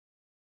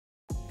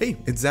Hey,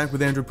 it's Zach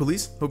with Android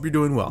Police. Hope you're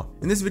doing well.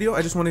 In this video,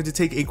 I just wanted to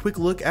take a quick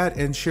look at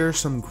and share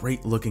some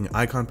great looking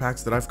icon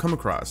packs that I've come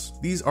across.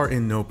 These are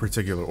in no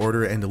particular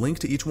order, and a link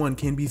to each one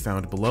can be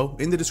found below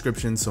in the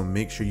description, so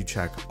make sure you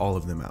check all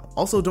of them out.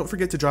 Also, don't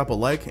forget to drop a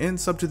like and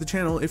sub to the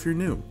channel if you're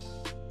new.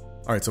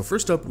 Alright, so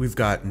first up we've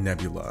got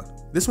Nebula.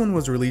 This one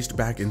was released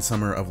back in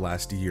summer of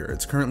last year.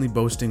 It's currently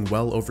boasting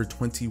well over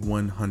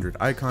 2,100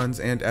 icons,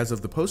 and as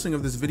of the posting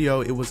of this video,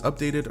 it was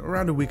updated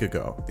around a week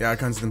ago. The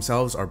icons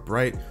themselves are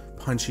bright,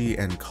 punchy,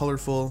 and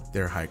colorful.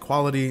 They're high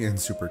quality and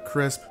super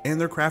crisp,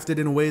 and they're crafted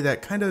in a way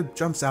that kind of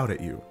jumps out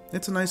at you.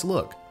 It's a nice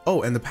look.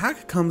 Oh, and the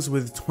pack comes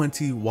with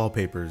 20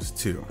 wallpapers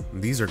too.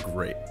 These are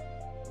great.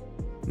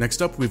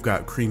 Next up, we've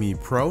got Creamy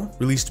Pro.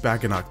 Released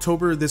back in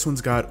October, this one's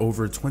got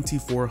over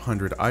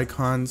 2,400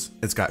 icons,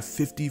 it's got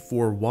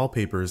 54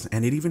 wallpapers,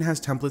 and it even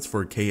has templates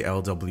for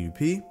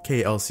KLWP,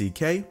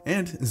 KLCK,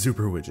 and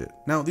Super Widget.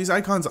 Now, these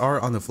icons are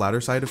on the flatter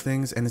side of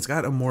things, and it's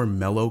got a more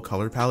mellow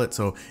color palette,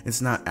 so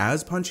it's not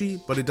as punchy,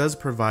 but it does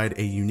provide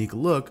a unique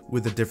look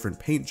with a different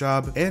paint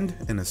job and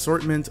an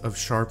assortment of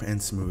sharp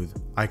and smooth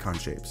icon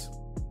shapes.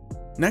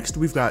 Next,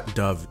 we've got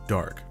Dove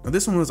Dark. Now,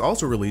 this one was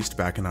also released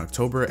back in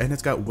October, and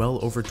it's got well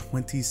over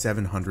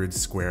 2,700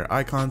 square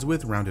icons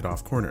with rounded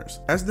off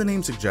corners. As the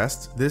name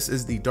suggests, this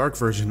is the dark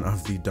version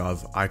of the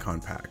Dove icon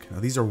pack.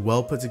 Now, these are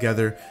well put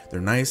together, they're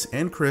nice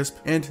and crisp,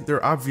 and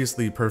they're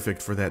obviously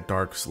perfect for that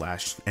dark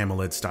 /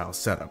 AMOLED style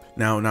setup.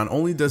 Now, not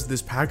only does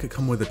this pack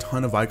come with a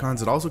ton of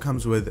icons, it also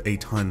comes with a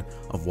ton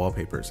of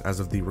wallpapers. As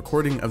of the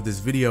recording of this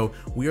video,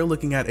 we are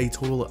looking at a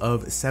total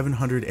of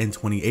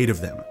 728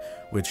 of them,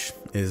 which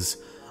is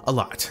a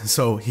lot,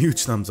 so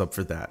huge thumbs up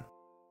for that.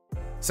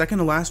 Second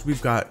to last,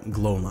 we've got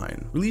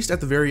Glowline. Released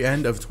at the very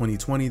end of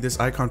 2020, this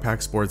icon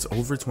pack sports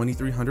over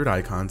 2,300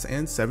 icons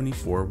and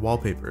 74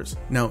 wallpapers.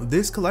 Now,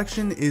 this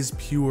collection is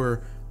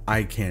pure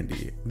eye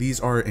candy. These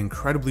are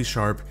incredibly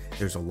sharp,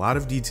 there's a lot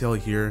of detail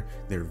here,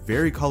 they're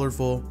very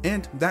colorful,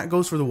 and that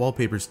goes for the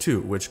wallpapers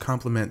too, which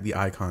complement the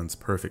icons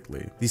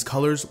perfectly. These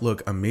colors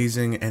look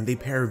amazing, and they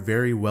pair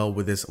very well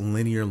with this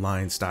linear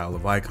line style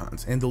of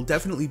icons, and they'll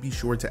definitely be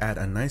sure to add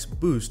a nice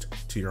boost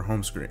to your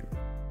home screen.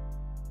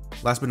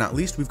 Last but not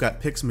least, we've got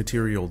Pix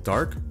Material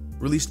Dark.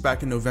 Released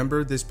back in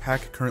November, this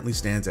pack currently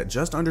stands at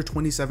just under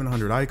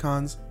 2,700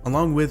 icons,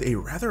 along with a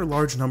rather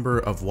large number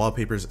of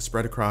wallpapers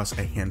spread across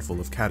a handful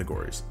of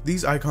categories.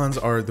 These icons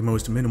are the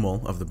most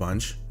minimal of the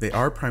bunch. They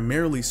are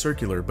primarily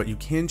circular, but you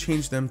can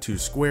change them to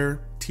square,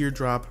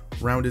 teardrop,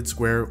 rounded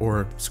square,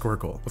 or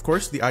squircle. Of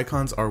course, the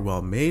icons are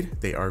well made,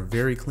 they are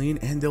very clean,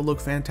 and they'll look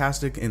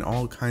fantastic in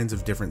all kinds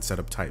of different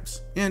setup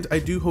types. And I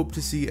do hope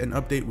to see an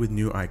update with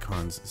new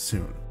icons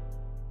soon.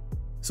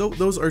 So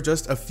those are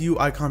just a few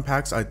icon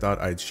packs I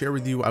thought I'd share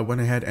with you. I went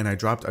ahead and I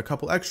dropped a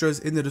couple extras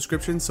in the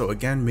description, so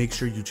again, make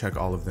sure you check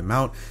all of them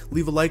out.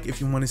 Leave a like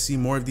if you want to see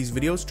more of these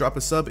videos, drop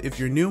a sub if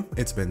you're new.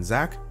 It's been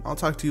Zach, I'll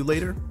talk to you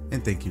later,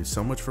 and thank you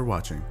so much for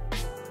watching.